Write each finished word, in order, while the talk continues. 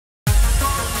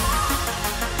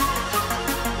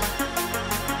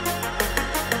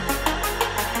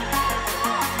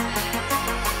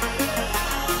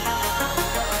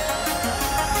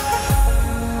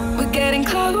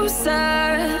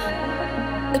closer.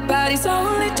 The body's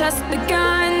only just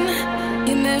begun.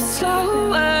 You move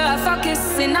slower,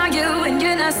 focusing on you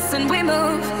and us, and we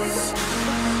move.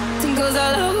 Tingles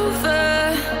all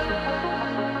over.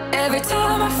 Every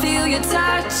time I feel your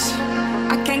touch,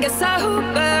 I can't get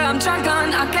sober. I'm drunk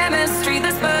on our chemistry,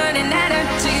 this burning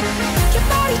energy. Your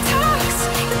body talks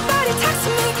to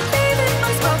me, baby,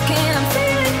 unspoken. I'm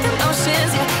feeling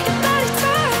emotions, yeah. Your body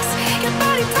talks to me. Your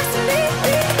body talks to me,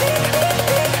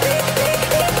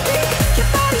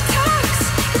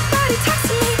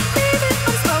 baby,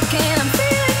 unspoken. I'm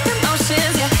feeling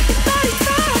emotions, yeah. Your body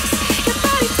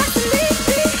talks to me.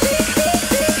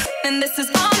 And this is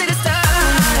only the start.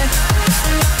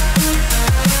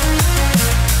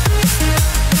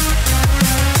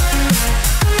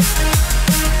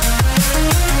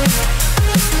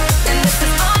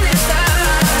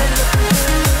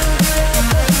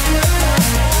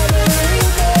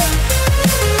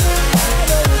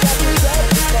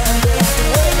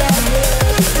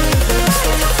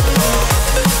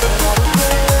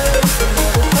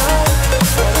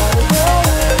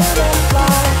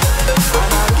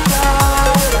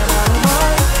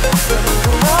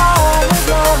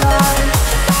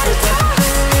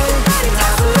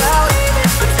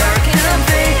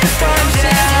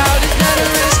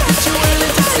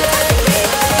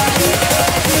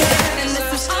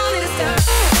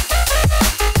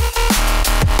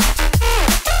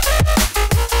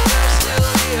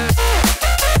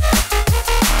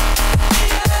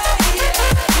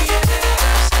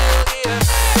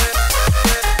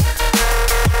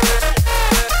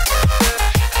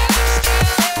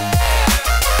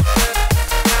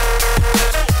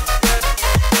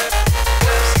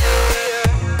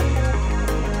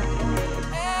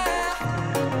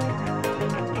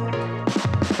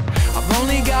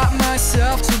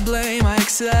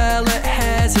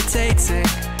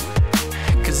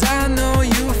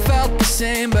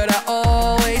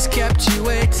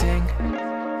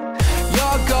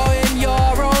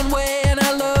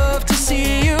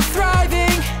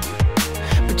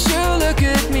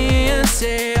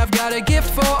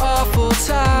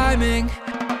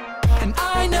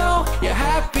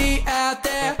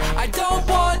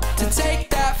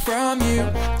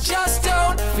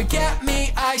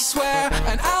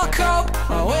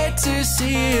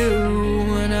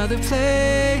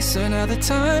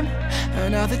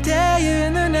 Another day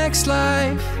in the next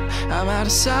life. I'm out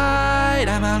of sight,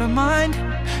 I'm out of mind.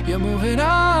 You're moving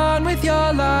on with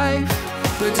your life.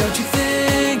 But don't you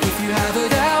think, if you have a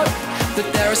doubt,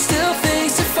 that there are still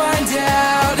things to find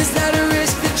out? Is that a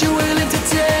risk that you're willing to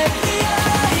take? Yeah,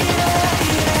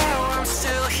 I'm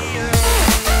still here.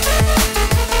 I'm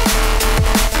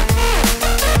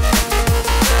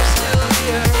still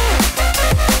here.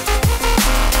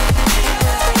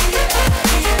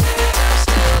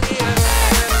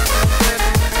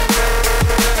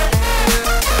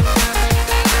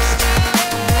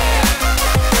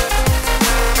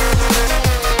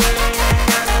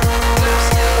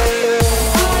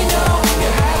 I know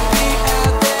you're happy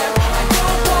out there.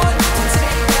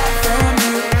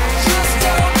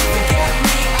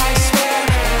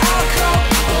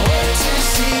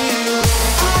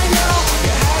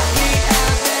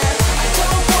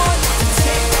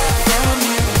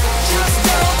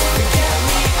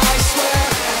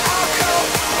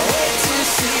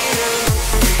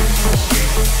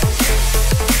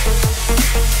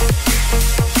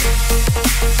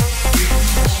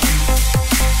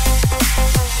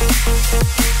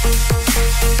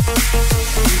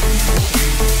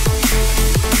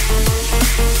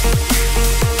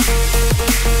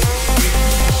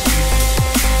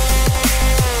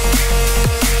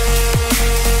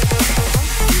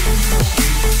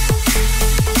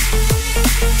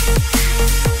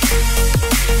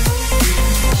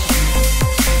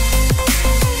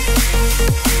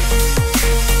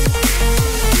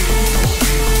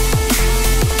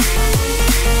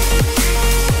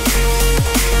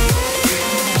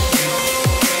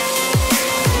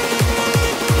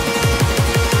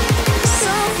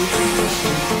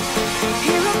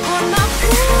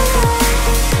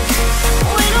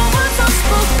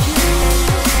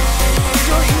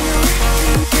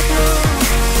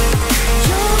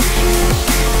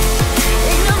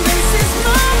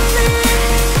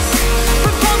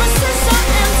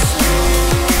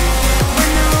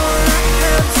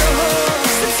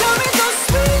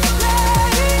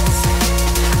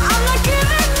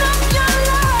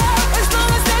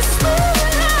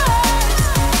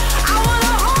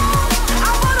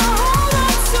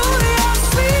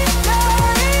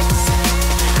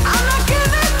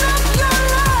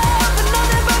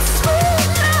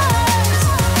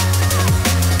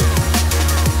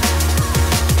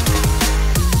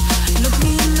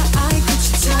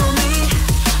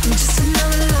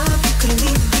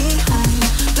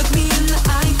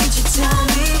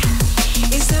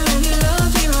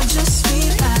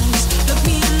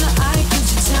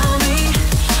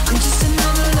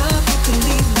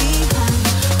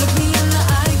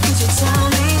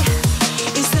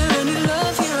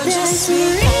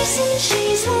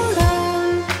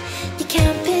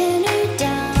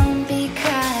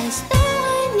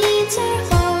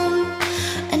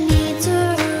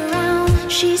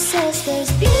 She says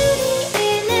there's beauty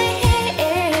in the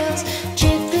hills,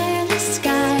 jibber in the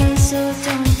sky. So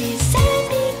don't be sad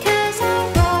because I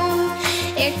won't.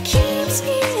 It keeps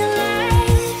me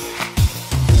alive.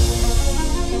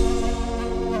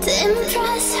 To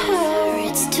impress her,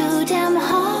 it's too damn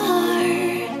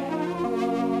hard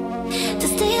to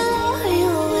stay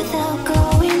loyal without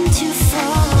going too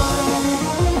far.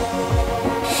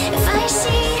 If I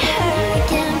see her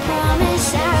again,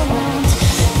 promise I won't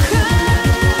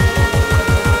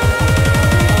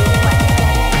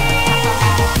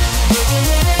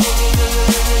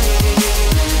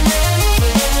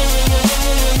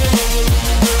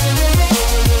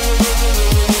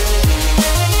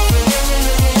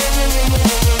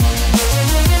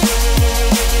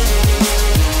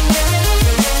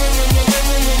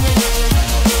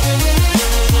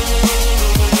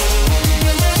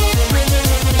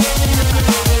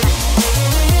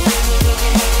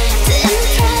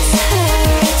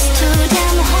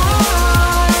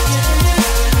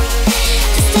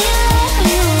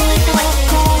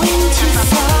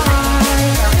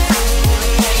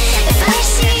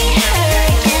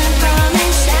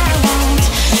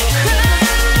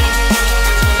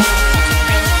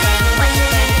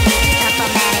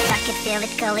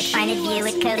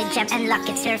unlock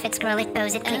it, surf it, scroll it,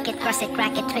 pose it, click it, cross it,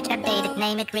 crack it, twitch, update it,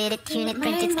 name it, read it, tune it,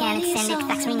 print it, scan it, send it,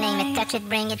 fax, rename it, touch it,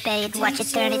 bring it, pay it, watch it,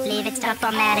 turn it, leave it, stop,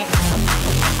 format it.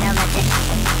 Technologic,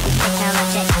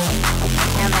 technologic,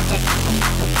 technologic,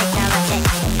 technologic,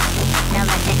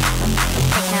 technologic,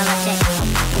 technologic,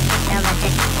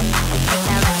 technologic,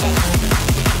 technologic, technologic,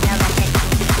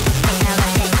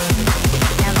 technologic, technologic,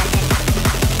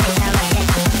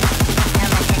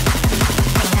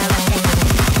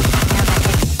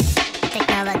 technologic,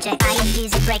 technologic, I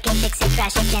use it, break it, fix it,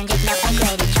 crash it, change it, melt,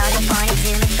 upgrade it, chart it, point it,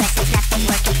 zoom it, press it, snap it,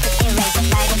 work it, quick erase it,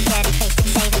 write it, get it, paste it,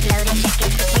 save it, load it, check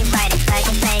it, quickly write it, plug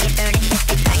it, play it, burn it, twist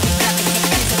it, crack it, drop it,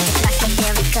 mix it, zip it, lock it,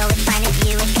 fill it, go it, find it,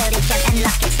 view it, code it, jump and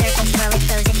lock it, surf it, scroll it,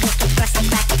 pose it, click it, cross it,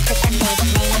 crack it, twitch, update it,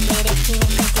 name it, read it, tune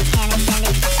it, print it, scan it, send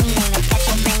it, fax, rename it, touch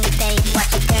it, bring it, pay it,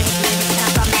 watch it, turn it, leave it,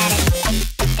 stop, format it.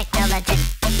 Technologic,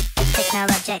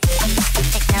 technologic,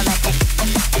 technologic, technologic,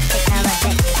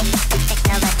 technologic,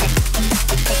 technologic,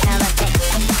 technologic,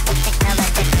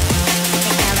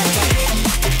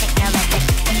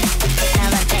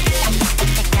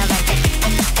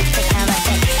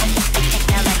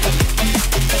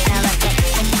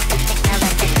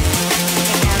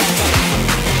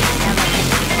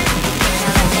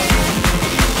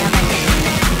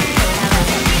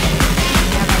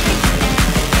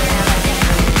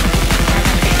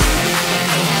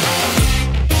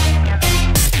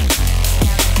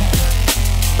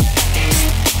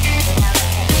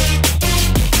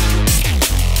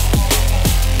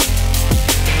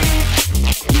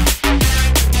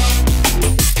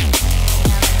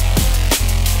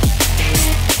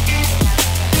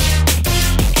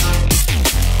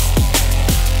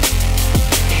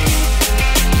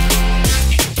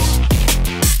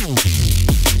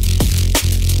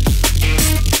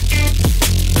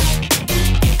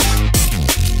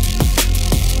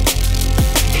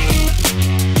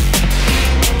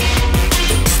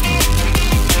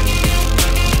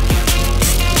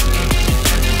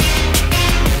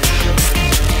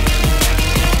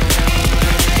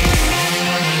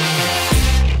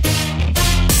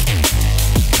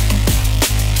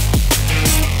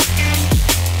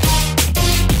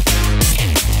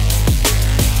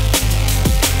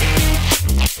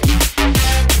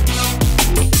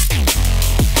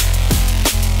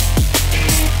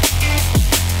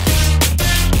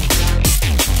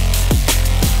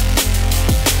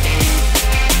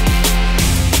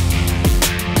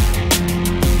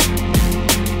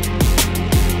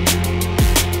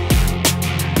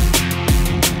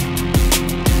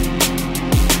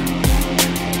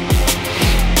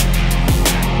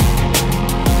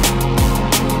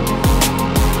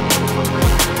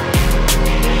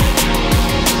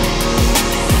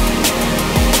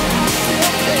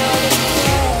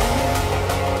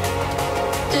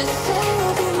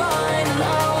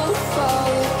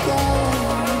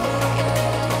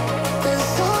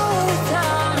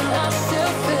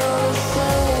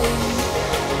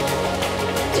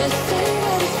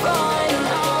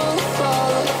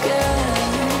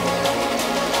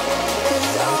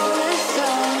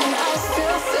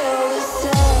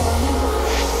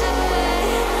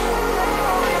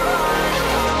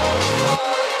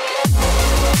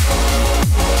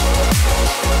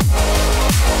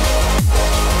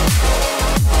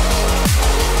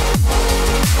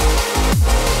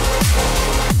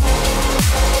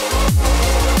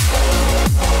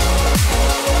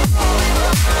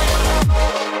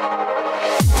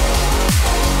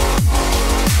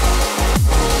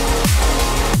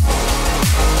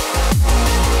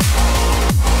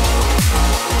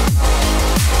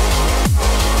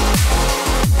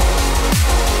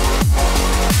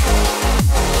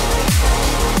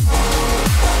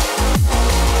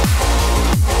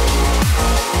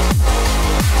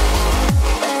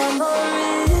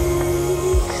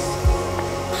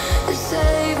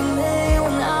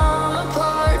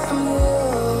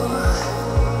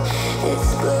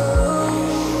 It's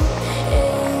blue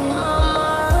in my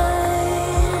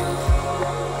mind.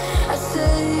 I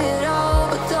say it all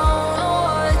but don't know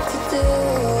what to do,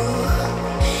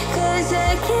 'cause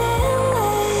I can't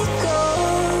let go.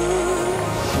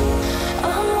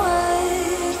 I'm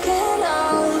waking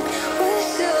up with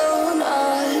soon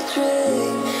a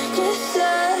dream. Just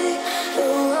say the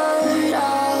word,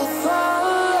 I'll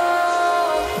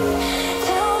follow.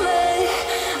 Tell me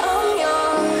I'm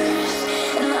yours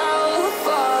and I will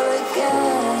follow.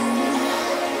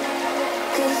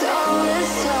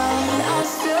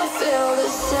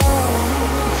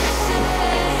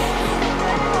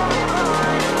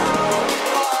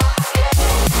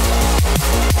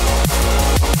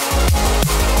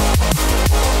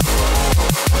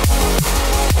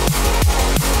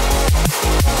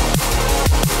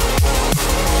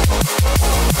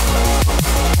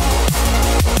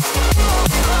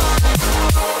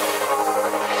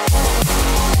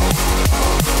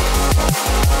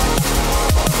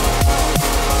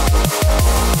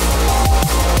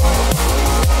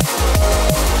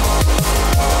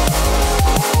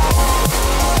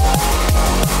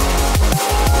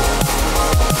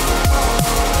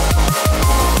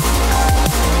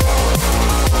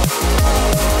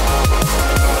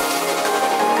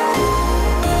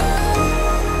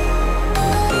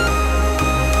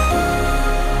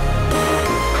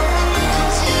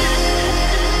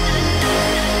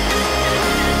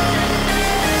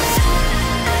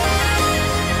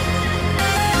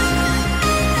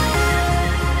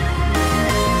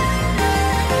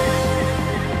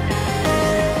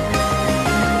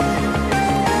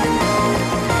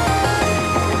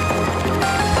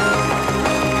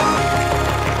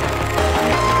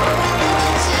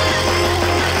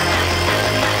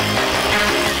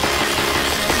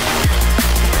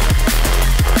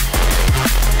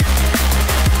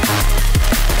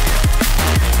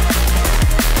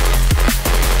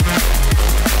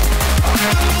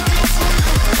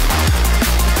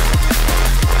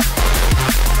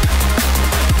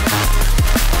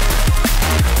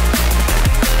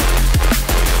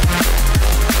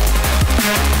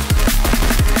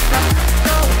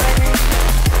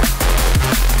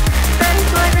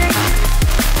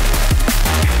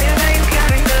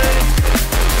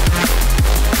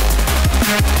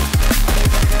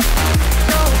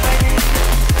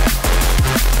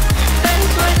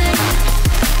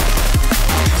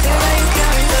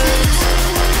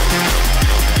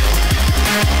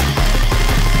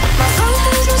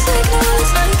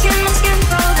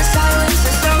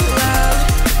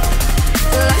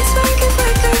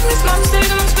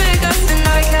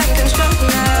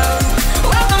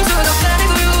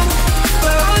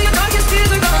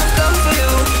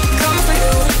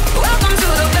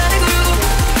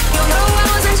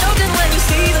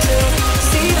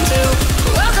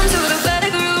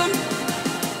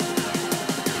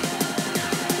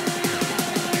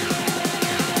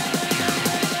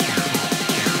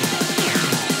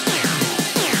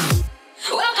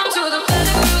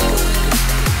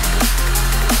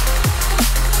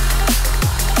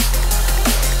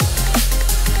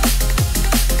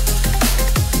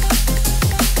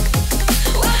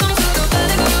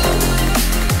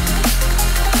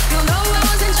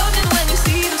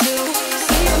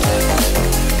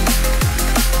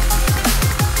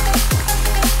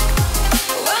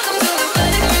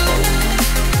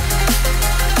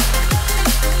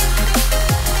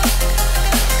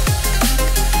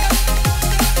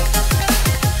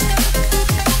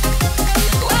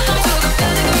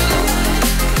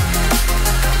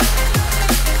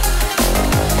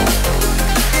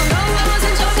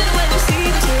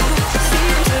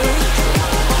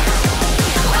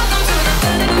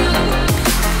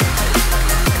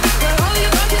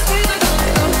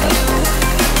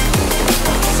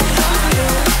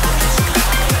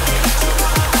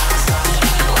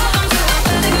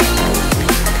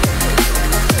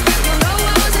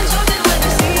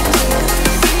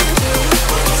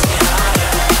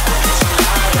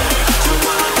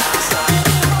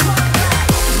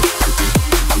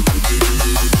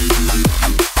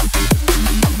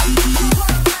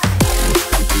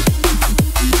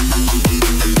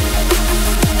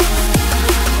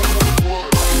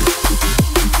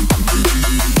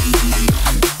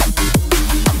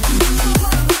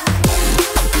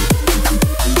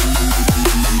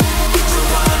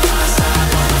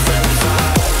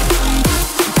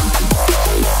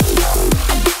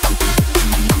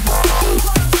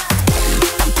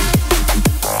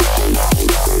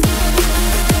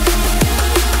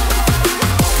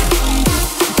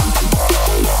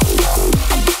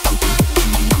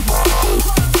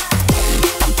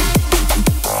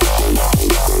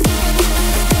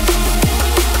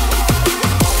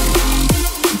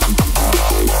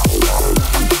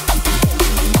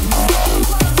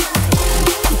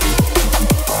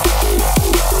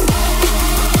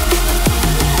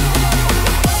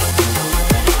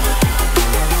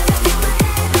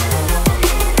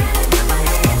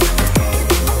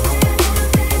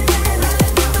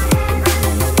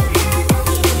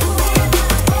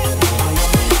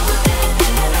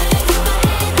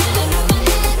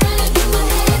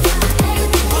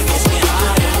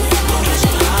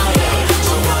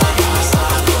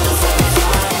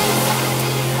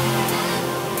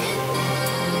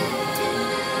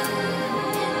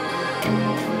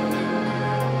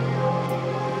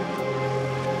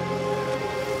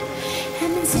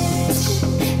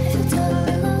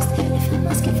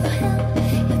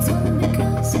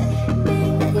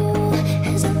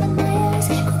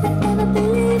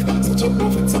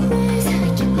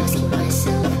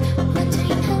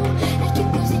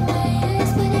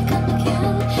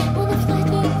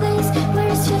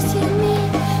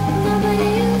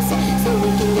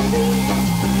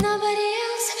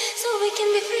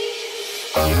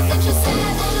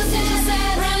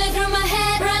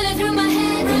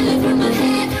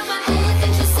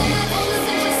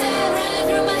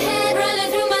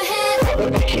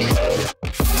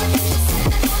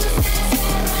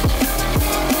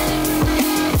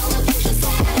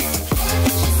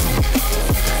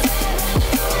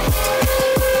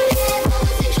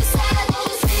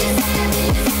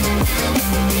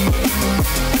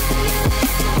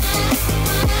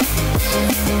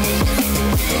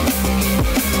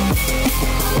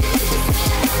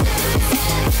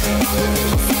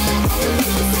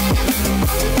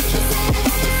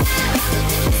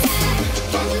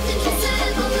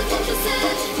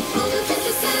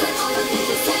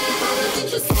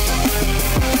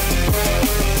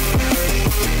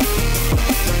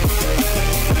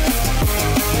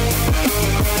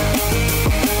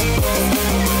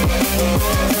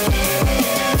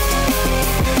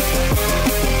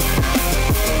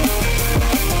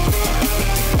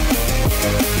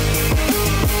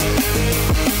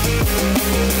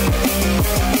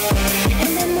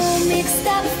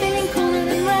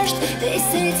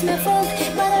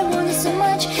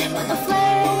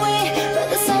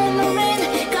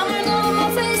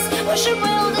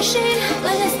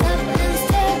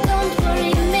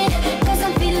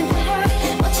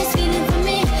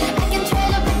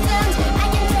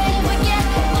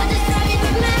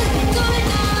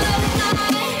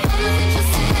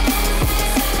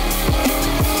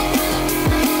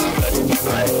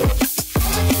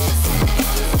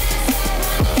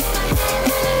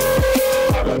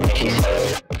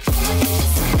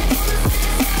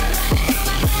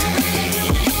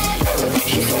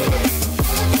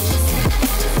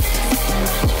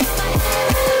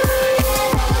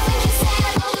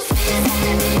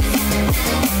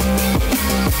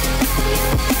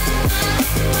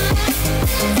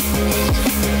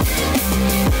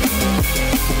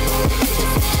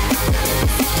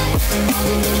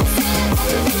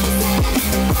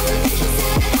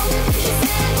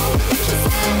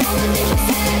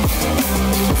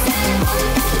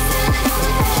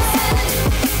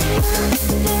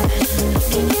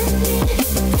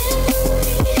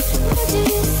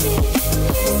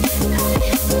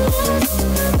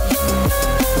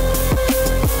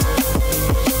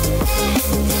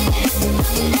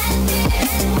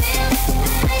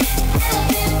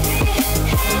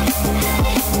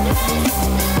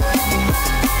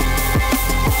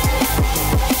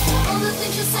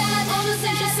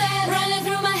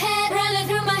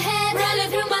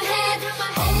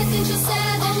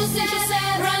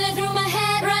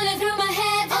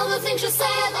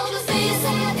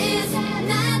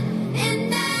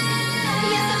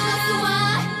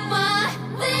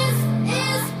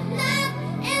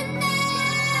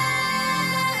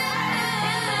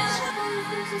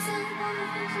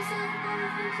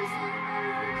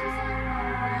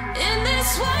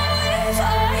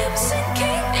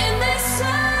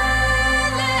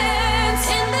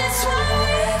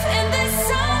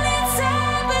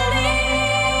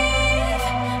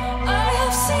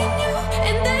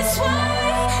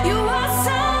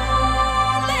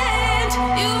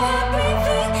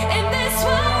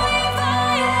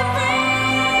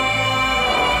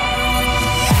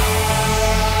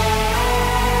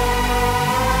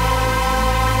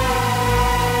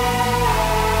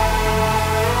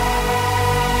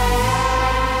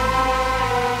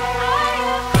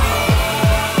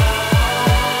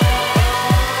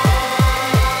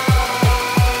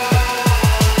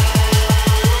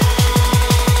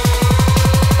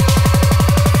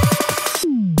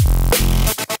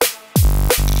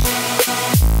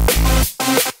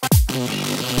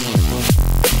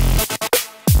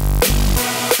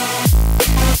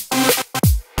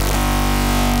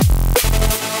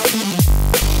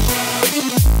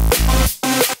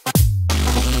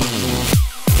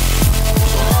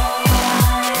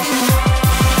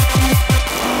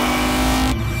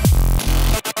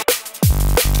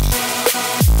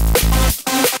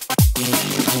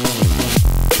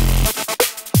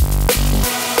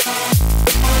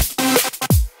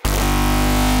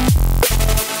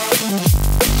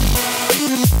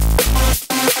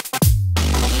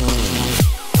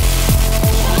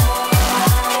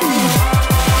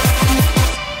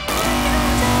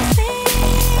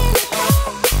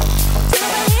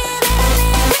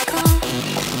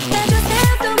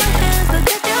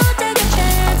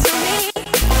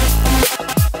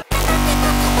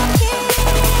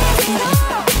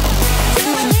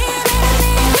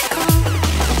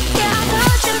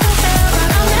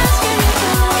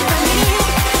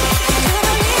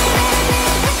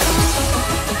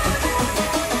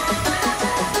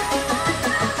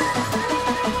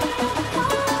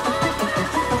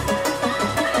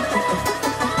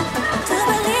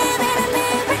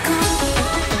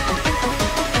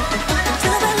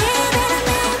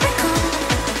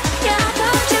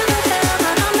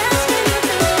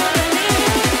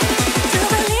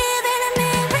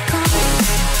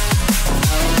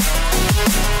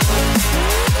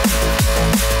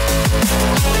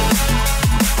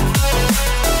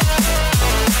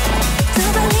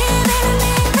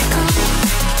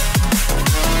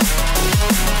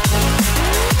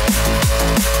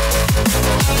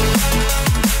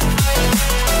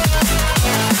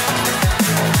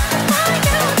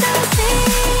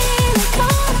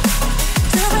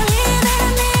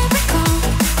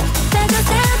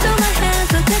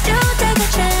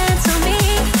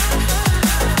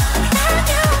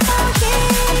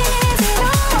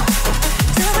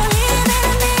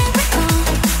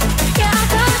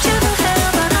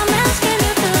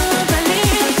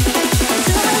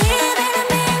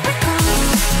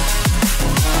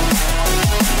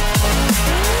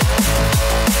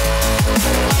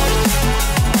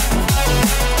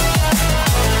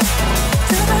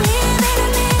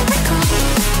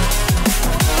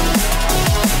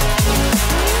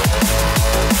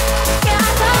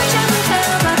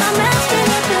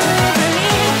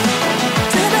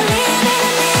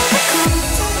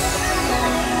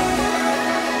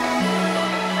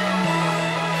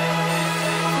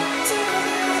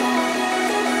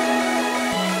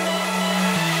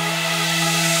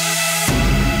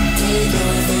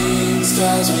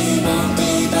 we won't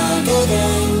be back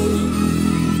again.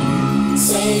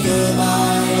 Say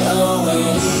goodbye, oh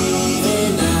we're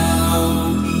leaving now.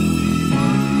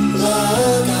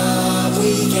 Look up,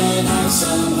 we can have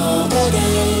some hope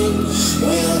again.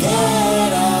 We'll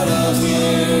get out of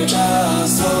here,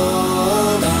 just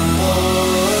hold on.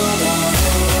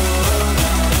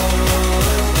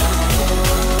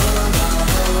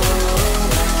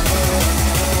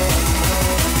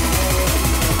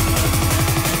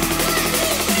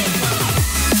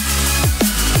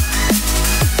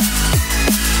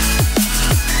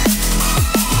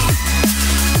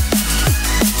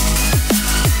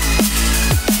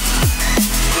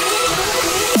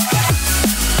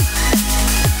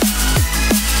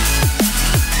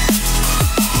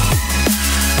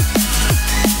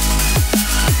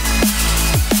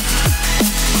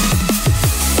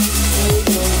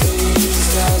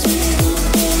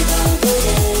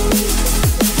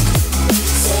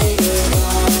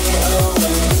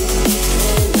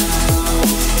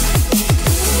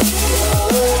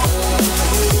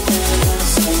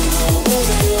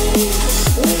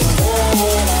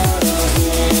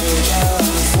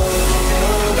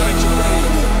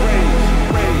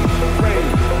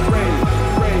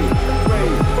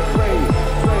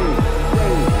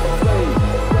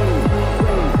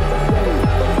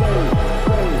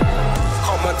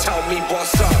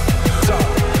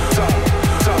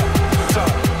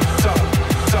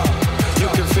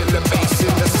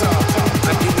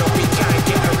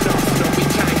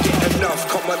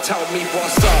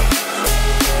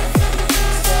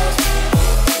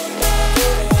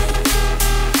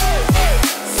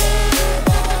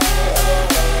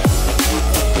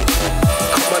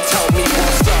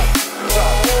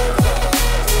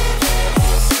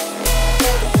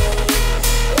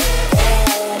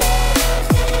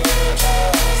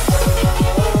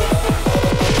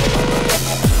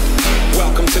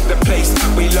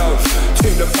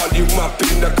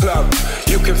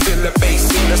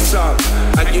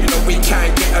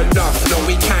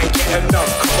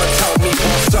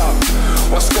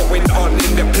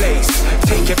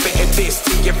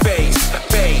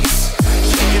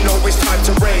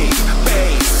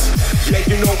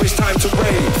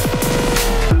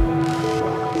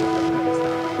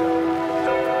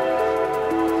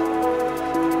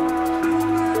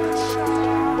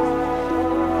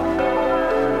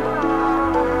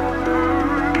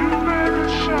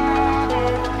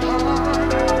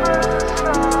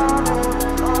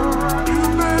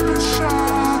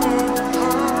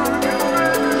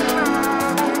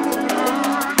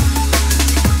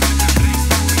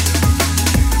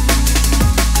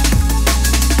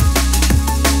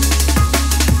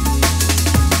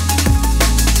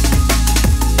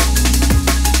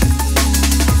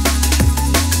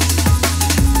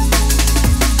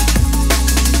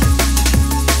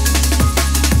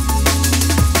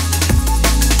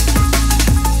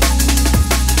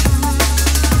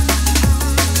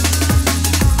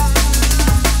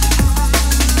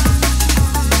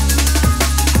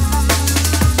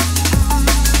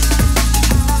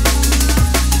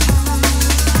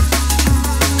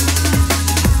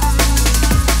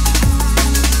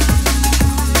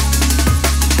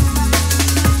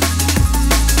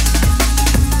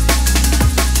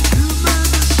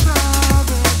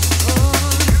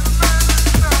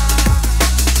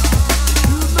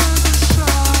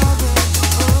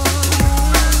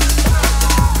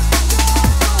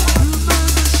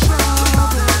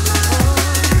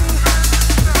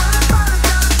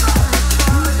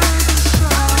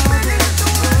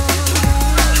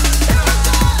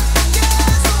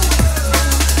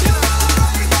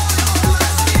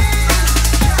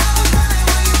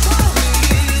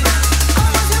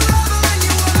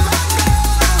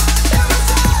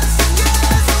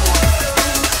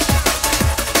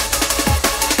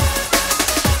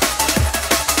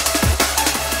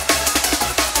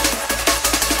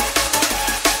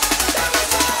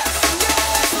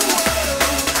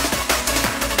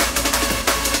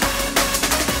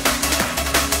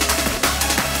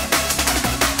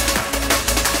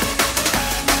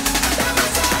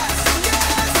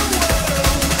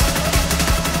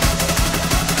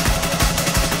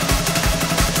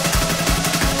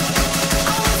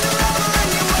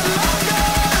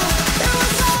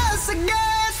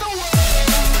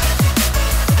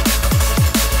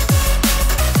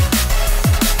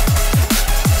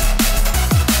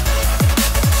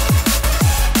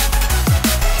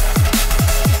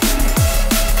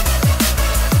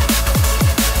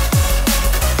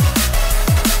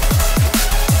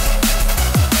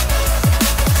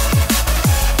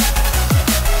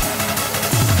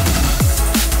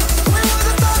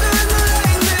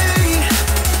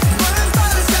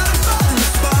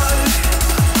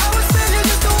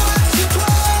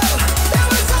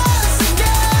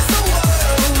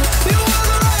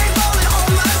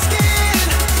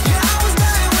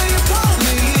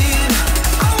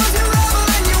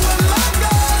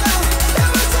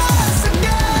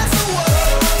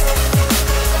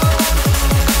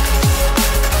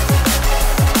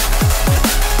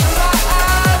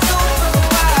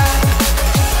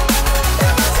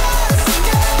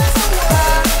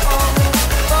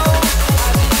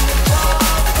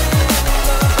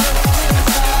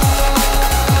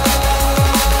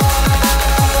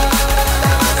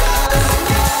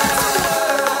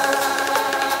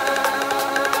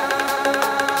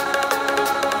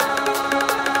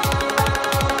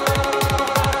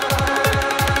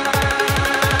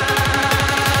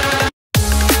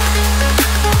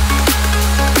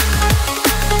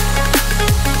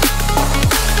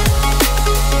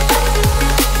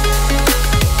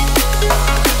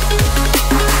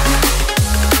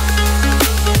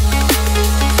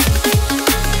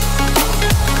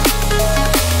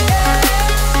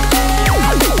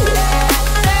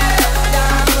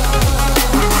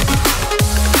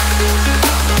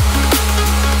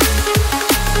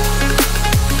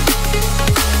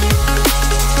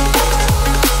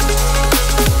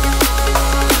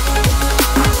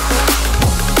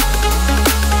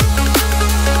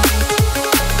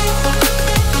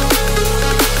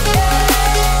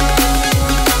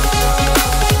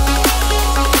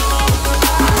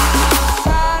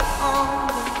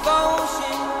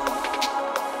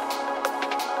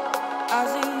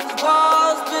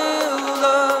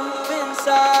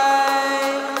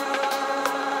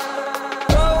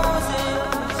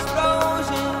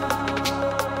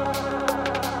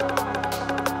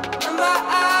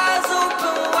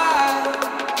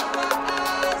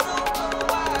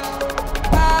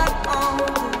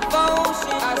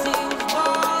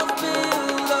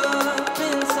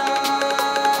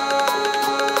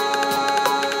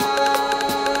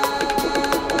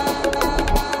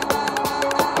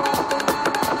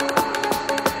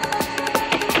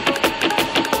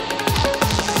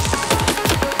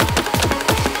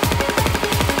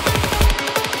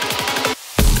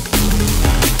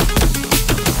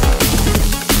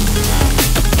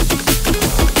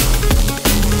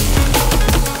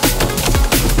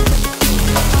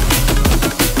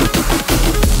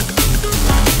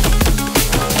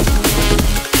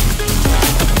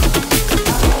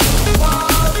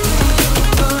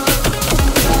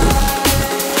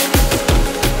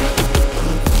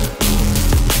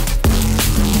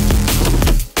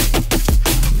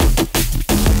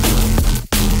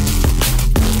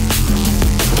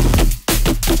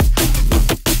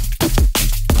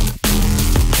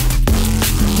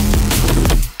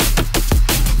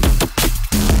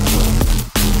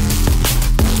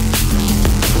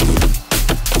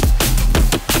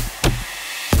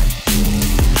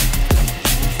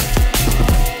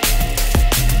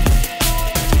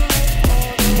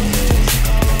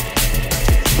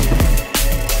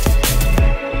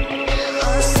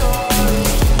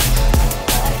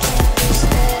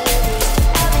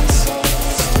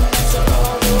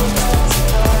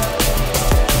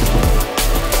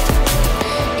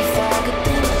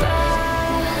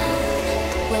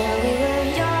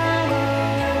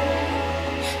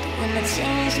 I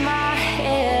change my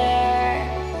hair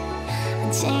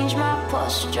and change my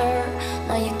posture.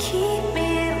 Now you keep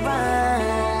me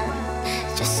around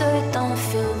just so you don't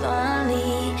feel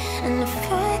lonely and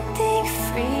if I think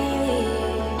free.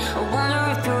 I wonder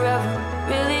if you're ever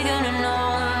really gonna know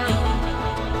me.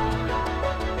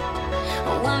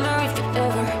 I wonder if you're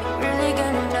ever really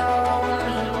gonna know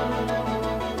me.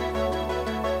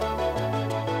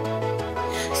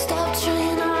 Stop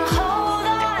trying to hold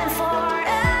on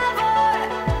forever.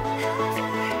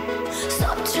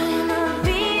 Stop trying to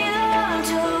be them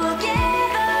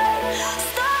together.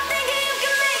 Stop thinking you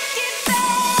can make it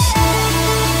better.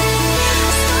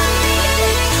 Stop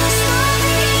thinking you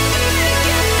can make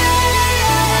it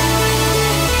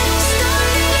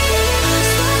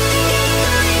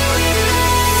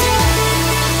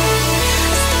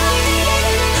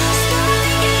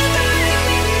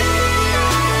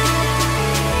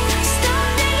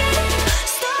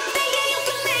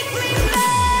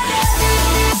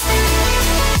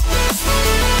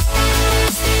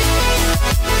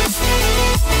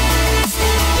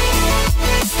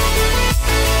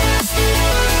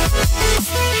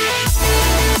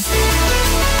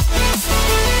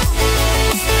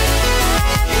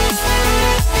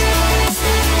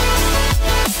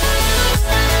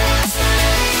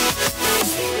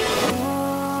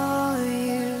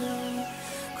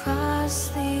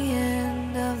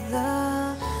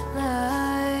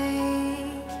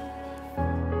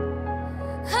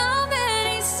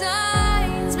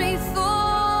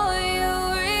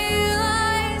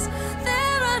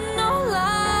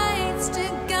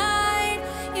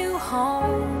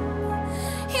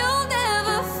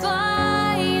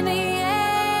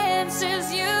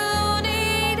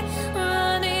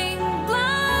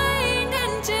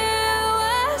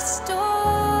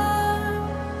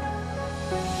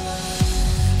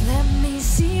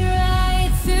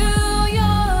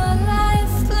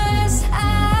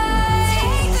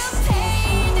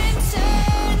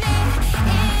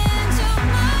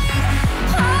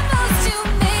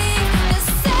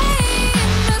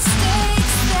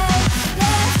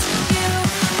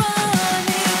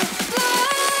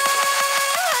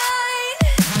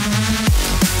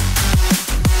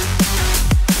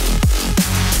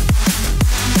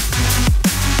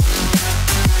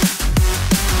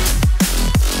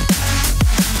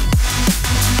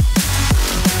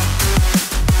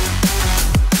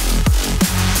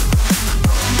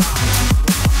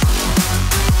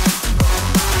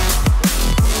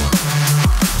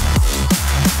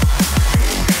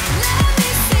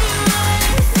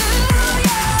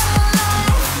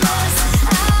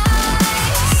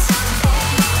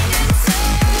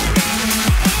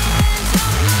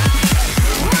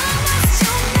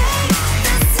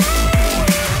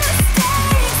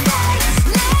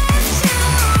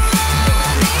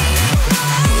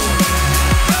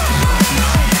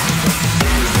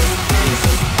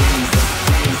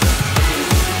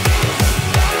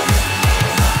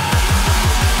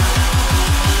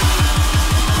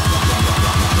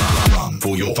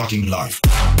fucking life.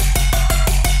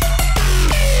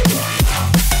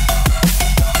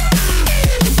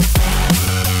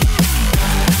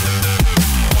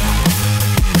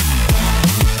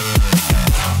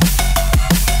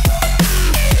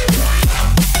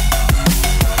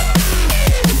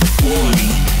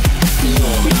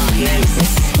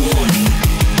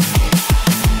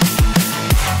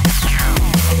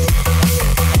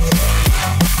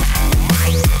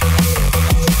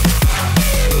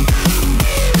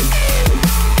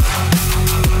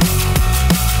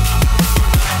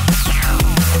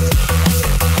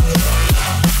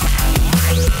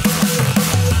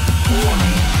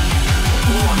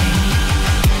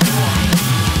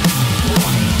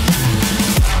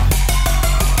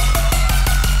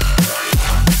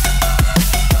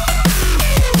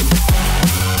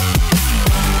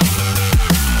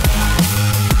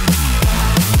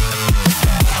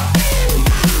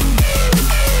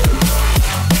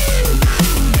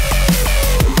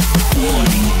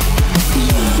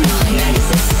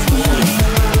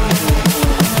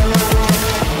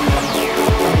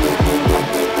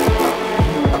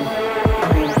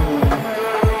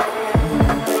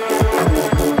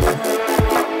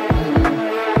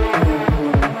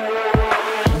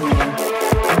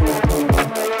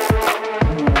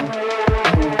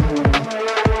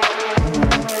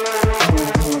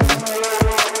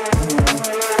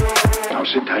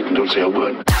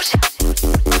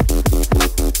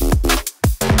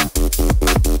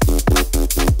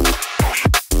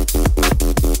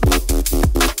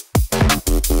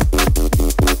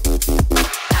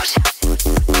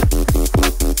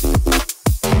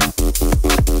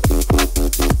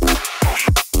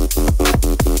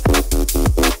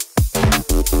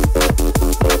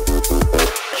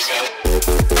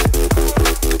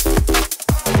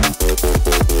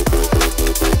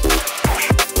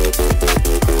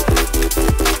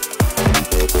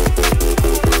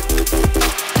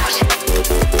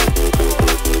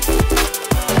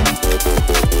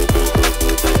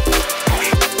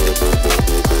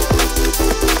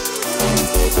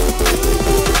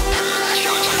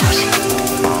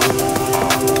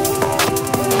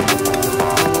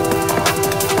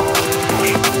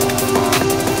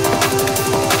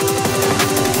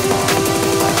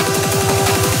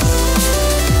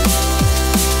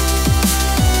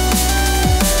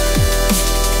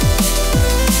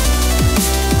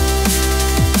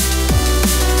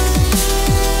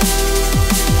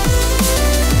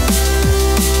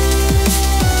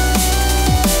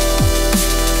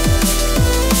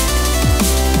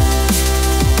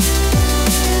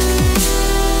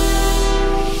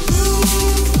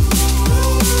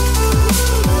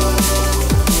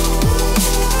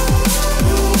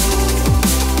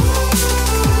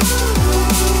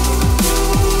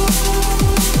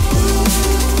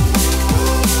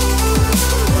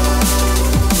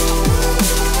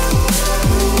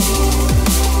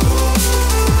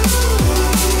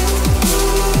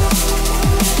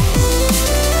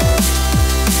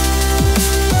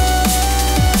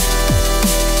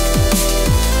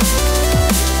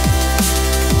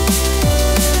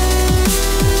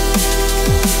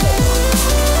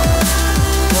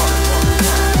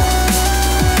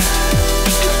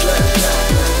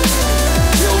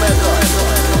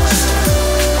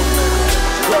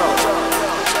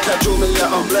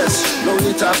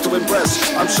 to have to impress.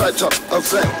 I'm striped up, a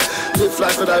vet. Live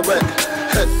life and I wreck.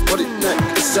 Head, body, neck,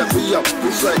 it's set me up,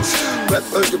 reflex. Rep,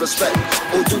 earn your respect.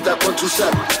 Or do that 1-2 step.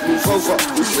 Move over,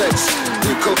 reflex.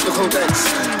 Decode the codex.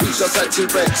 Reach us like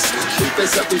T-Rex. Big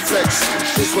bass that reflex.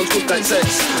 This one's good like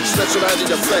sex. Special ID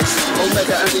the flex.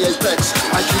 Omega and the apex.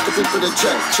 I keep the people in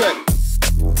check.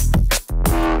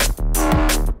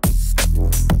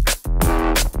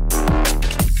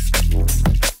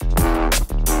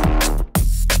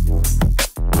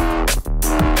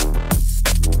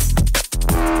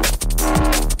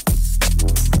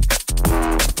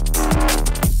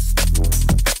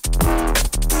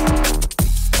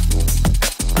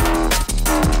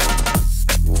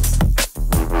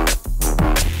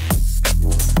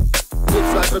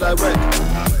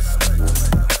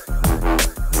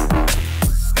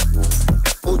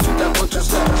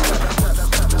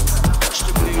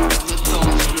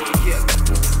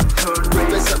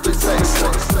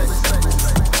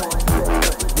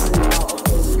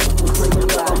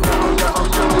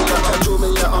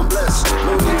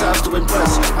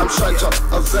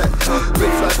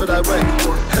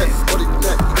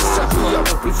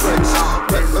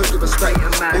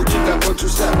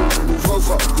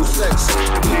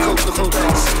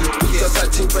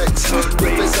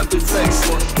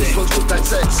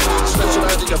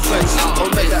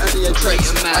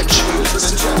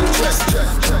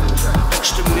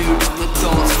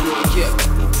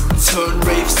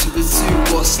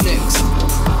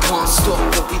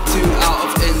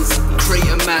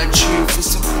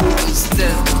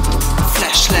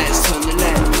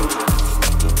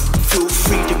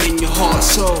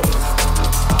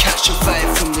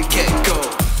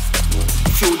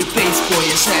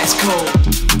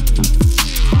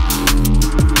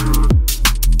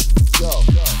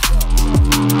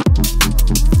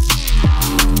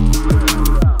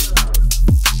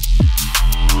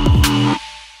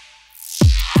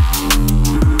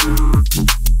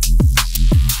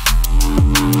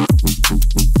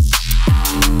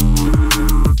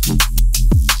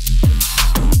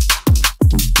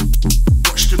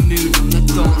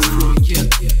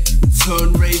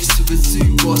 Turn raves to the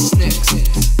zoo, what's next?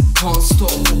 Can't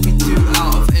stop what we do